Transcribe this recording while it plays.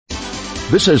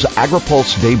This is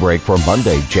AgriPulse Daybreak for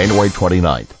Monday, January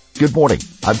 29th. Good morning.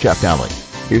 I'm Jeff Dowling.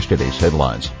 Here's today's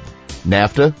headlines.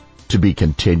 NAFTA to be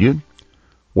continued.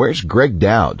 Where's Greg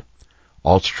Dowd?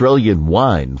 Australian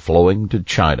wine flowing to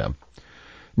China.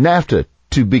 NAFTA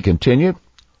to be continued.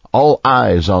 All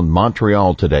eyes on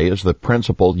Montreal today as the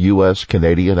principal U.S.,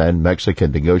 Canadian, and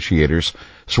Mexican negotiators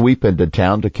sweep into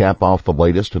town to cap off the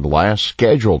latest and last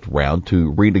scheduled round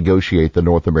to renegotiate the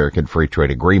North American Free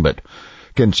Trade Agreement.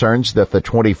 Concerns that the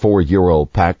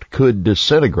 24-year-old pact could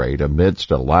disintegrate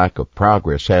amidst a lack of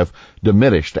progress have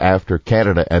diminished after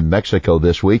Canada and Mexico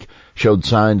this week showed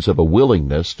signs of a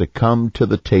willingness to come to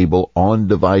the table on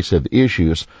divisive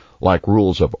issues like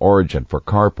rules of origin for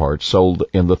car parts sold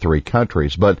in the three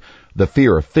countries, but the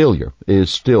fear of failure is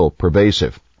still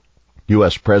pervasive.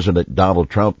 U.S. President Donald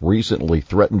Trump recently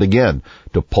threatened again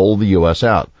to pull the U.S.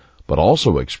 out, but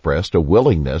also expressed a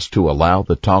willingness to allow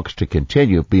the talks to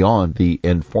continue beyond the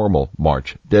informal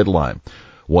March deadline.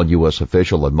 One U.S.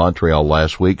 official in Montreal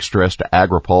last week stressed to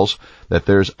AgriPulse that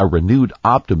there's a renewed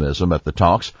optimism at the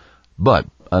talks, but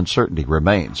uncertainty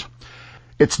remains.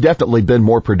 It's definitely been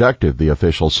more productive, the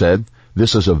official said.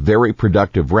 This is a very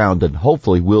productive round, and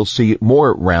hopefully we'll see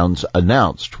more rounds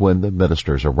announced when the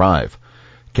ministers arrive.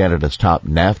 Canada's top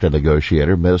NAFTA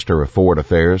negotiator, Minister of Foreign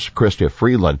Affairs, Chrystia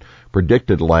Freeland,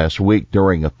 predicted last week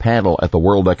during a panel at the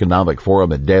World Economic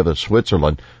Forum in Davos,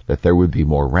 Switzerland, that there would be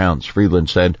more rounds. Freeland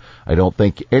said, "I don't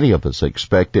think any of us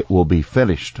expect it will be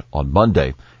finished on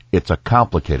Monday. It's a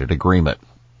complicated agreement."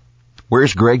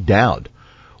 Where's Greg Dowd?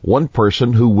 One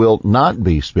person who will not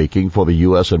be speaking for the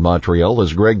U.S. in Montreal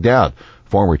is Greg Dowd,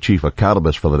 former chief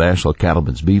economist for the National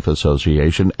Cattlemen's Beef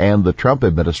Association and the Trump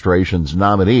administration's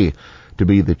nominee to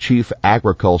be the chief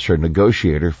agriculture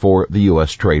negotiator for the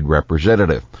U.S. Trade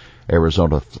Representative.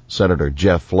 Arizona Senator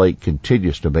Jeff Flake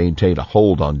continues to maintain a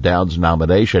hold on Dowd's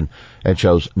nomination and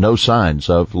shows no signs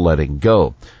of letting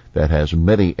go. That has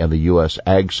many in the U.S.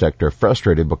 ag sector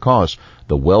frustrated because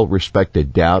the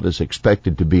well-respected Dowd is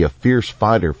expected to be a fierce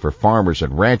fighter for farmers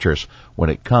and ranchers when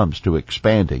it comes to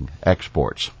expanding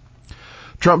exports.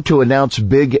 Trump to announce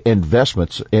big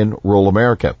investments in rural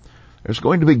America. There's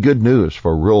going to be good news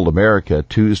for rural America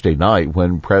Tuesday night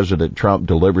when President Trump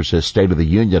delivers his State of the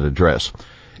Union address.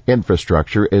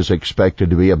 Infrastructure is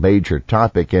expected to be a major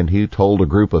topic, and he told a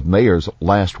group of mayors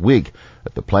last week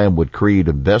that the plan would create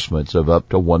investments of up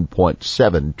to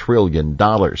 $1.7 trillion.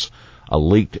 A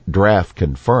leaked draft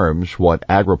confirms what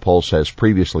AgriPulse has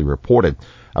previously reported.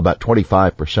 About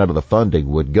 25% of the funding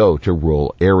would go to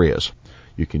rural areas.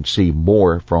 You can see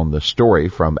more from the story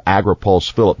from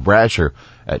AgriPulse Philip Brasher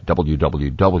at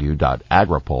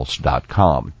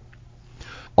www.agripulse.com.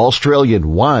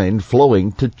 Australian wine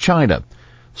flowing to China.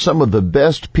 Some of the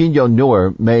best Pinot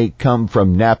Noir may come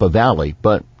from Napa Valley,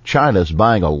 but China's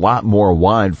buying a lot more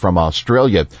wine from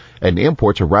Australia, and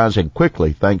imports are rising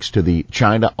quickly thanks to the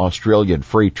China-Australian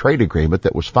Free Trade Agreement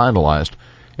that was finalized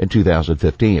in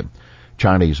 2015.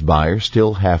 Chinese buyers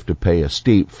still have to pay a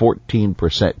steep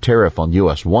 14% tariff on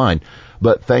U.S. wine,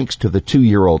 but thanks to the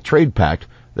 2-year-old trade pact,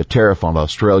 the tariff on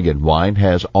Australian wine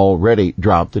has already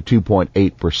dropped to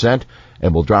 2.8%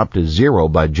 and will drop to zero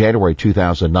by January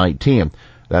 2019.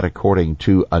 That according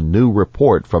to a new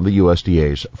report from the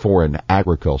USDA's Foreign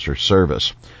Agriculture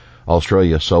Service.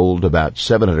 Australia sold about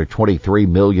 $723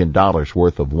 million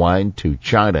worth of wine to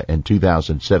China in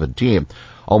 2017,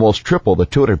 almost triple the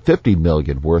 $250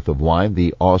 million worth of wine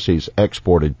the Aussies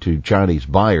exported to Chinese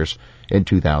buyers in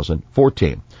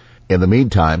 2014. In the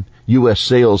meantime, U.S.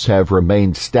 sales have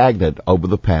remained stagnant over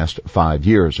the past 5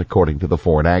 years, according to the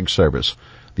Foreign Ag Service.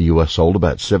 The U.S. sold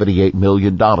about $78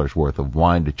 million worth of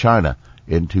wine to China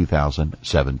in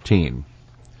 2017.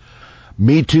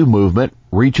 Me Too movement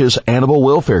reaches animal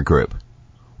welfare group.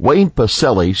 Wayne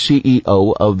Pacelli,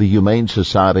 CEO of the Humane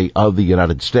Society of the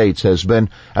United States, has been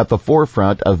at the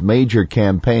forefront of major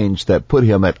campaigns that put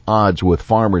him at odds with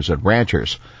farmers and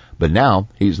ranchers. But now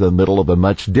he's in the middle of a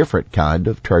much different kind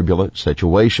of turbulent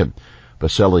situation.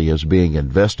 Pacelli is being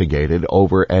investigated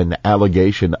over an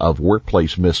allegation of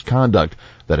workplace misconduct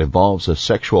that involves a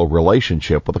sexual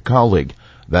relationship with a colleague.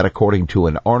 That according to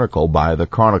an article by the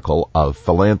Chronicle of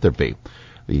Philanthropy.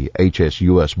 The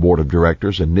HSUS Board of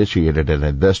Directors initiated an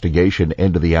investigation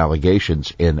into the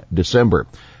allegations in December.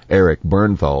 Eric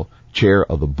Bernthal, chair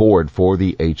of the board for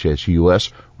the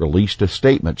HSUS, released a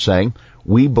statement saying,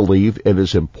 "We believe it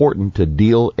is important to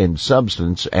deal in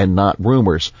substance and not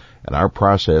rumors, and our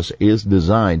process is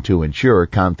designed to ensure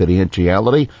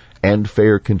confidentiality and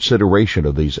fair consideration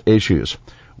of these issues.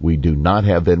 We do not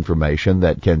have information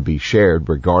that can be shared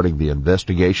regarding the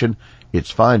investigation,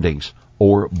 its findings,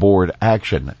 or board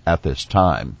action at this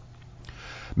time."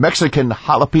 Mexican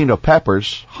jalapeno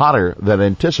peppers hotter than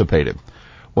anticipated.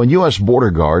 When U.S.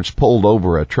 border guards pulled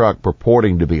over a truck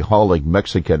purporting to be hauling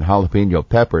Mexican jalapeno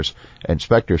peppers,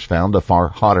 inspectors found a far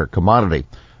hotter commodity,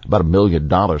 about $1 million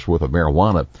worth of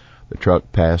marijuana. The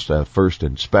truck passed a first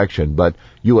inspection, but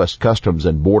U.S. Customs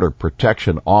and Border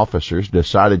Protection officers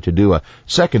decided to do a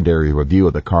secondary review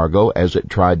of the cargo as it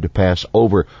tried to pass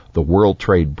over the World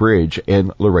Trade Bridge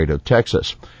in Laredo,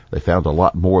 Texas. They found a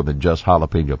lot more than just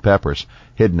jalapeno peppers.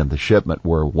 Hidden in the shipment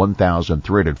were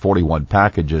 1,341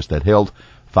 packages that held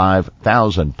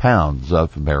 5,000 pounds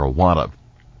of marijuana.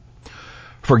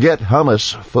 Forget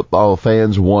hummus. Football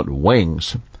fans want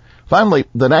wings. Finally,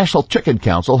 the National Chicken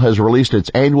Council has released its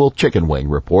annual chicken wing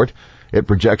report. It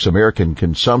projects American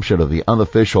consumption of the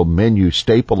unofficial menu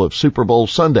staple of Super Bowl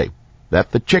Sunday,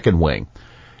 that the chicken wing.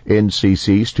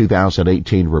 NCC's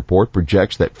 2018 report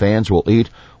projects that fans will eat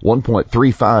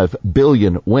 1.35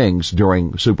 billion wings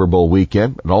during Super Bowl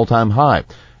weekend, an all-time high,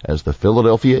 as the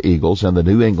Philadelphia Eagles and the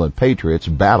New England Patriots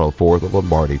battle for the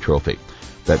Lombardi Trophy.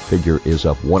 That figure is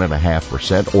up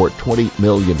 1.5% or 20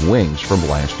 million wings from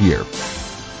last year.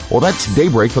 Well, that's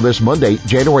Daybreak for this Monday,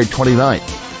 January 29th.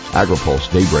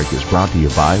 AgriPulse Daybreak is brought to you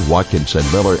by Watkinson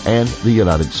Miller and the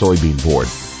United Soybean Board.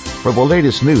 For the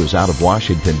latest news out of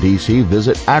Washington, D.C.,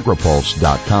 visit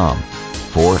agripulse.com.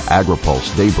 For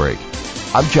AgriPulse Daybreak,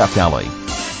 I'm Jeff Daly.